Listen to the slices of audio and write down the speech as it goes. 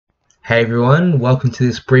Hey everyone, welcome to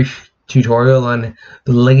this brief tutorial on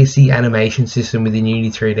the legacy animation system within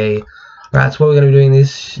Unity3D. Alright, so what we're going to be doing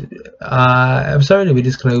this episode, we're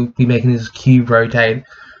just going to be making this cube rotate.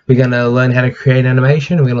 We're going to learn how to create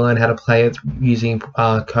animation, and we're going to learn how to play it using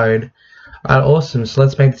code. Alright, awesome, so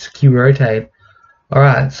let's make this cube rotate.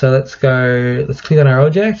 Alright, so let's click on our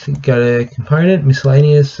object, go to component,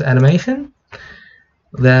 miscellaneous animation.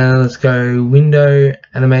 Then let's go window,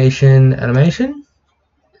 animation.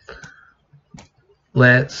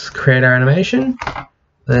 Let's create our animation.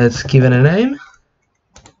 Let's give it a name.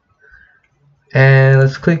 And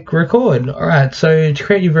let's click record. Alright, so to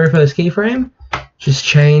create your very first keyframe, just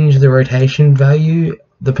change the rotation value,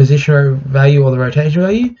 the position value or the rotation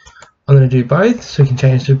value. I'm going to do both, so we can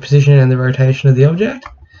change the position and the rotation of the object.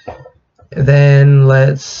 Then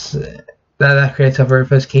that creates our very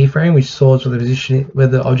first keyframe, which sorts where the position where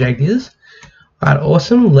the object is. Alright,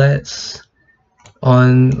 awesome. Let's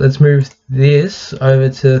move this over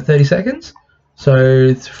to 30 seconds.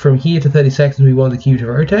 So from here to 30 seconds we want the cube to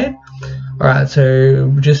rotate. Alright, so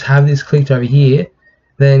just have this clicked over here,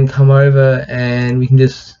 then come over and we can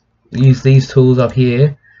just use these tools up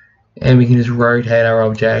here and we can just rotate our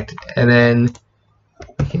object, and then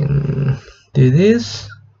we can do this.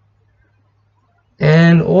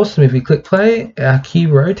 And awesome, if we click play, our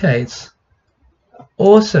cube rotates.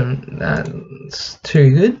 Awesome, that's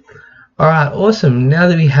too good. Alright, awesome. Now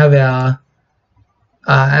that we have our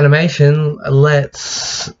animation,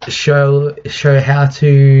 let's show how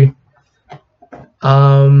to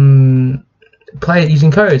play it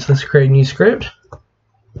using code. So let's create a new script.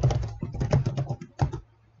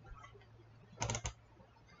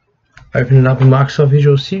 Open it up in Microsoft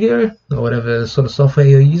Visual Studio or whatever sort of software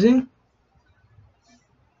you're using.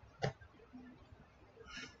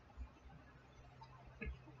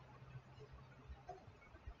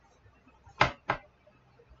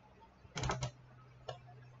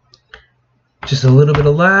 Just a little bit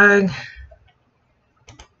of lag.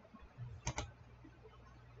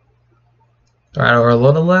 Alright, or a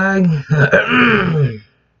lot of lag.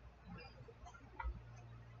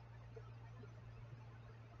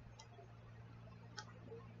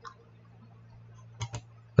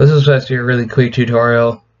 This is supposed to be a really quick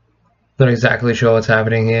tutorial. Not exactly sure what's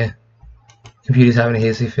happening here. Computer's having a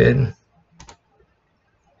hissy fit.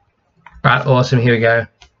 Alright, awesome, here we go.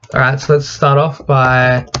 Alright, so let's start off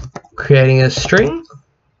by creating a string.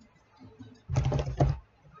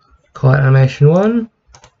 Call it animation1.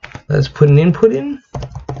 Let's put an input in.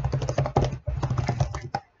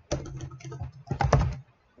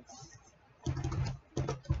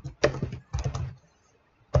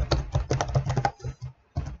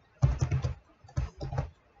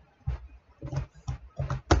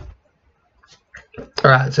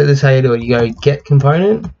 Alright, so this is how you do it. You go get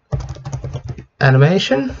component,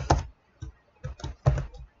 animation,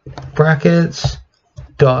 brackets,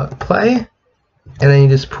 dot play, and then you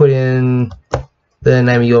just put in the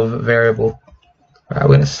name of your variable. Alright,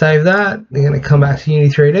 we're going to save that. We're going to come back to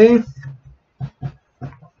Unity3D. We're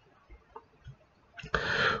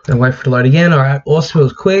going to wait for it to load again. Alright, awesome, it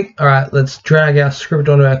was quick. Alright, let's drag our script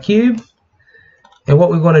onto our cube. And what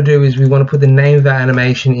we want to do is we want to put the name of our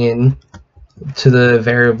animation in to the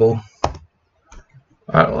variable.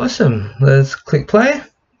 Alright, awesome. Let's click play.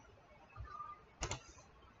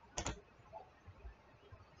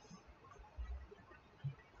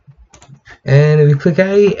 And if we click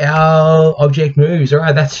A, our object moves.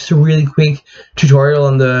 Alright, that's just a really quick tutorial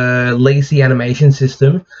on the legacy animation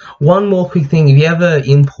system. One more quick thing, if you ever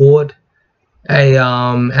import a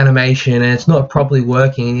animation and it's not properly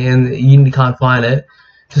working and you can't find it,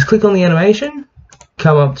 just click on the animation,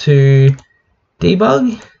 come up to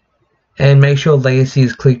debug, and make sure legacy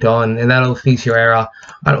is clicked on, and that'll fix your error.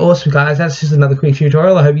 Alright, awesome guys, that's just another quick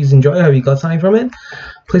tutorial. I hope you enjoyed, I hope you got something from it.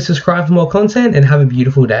 Please subscribe for more content and have a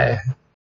beautiful day.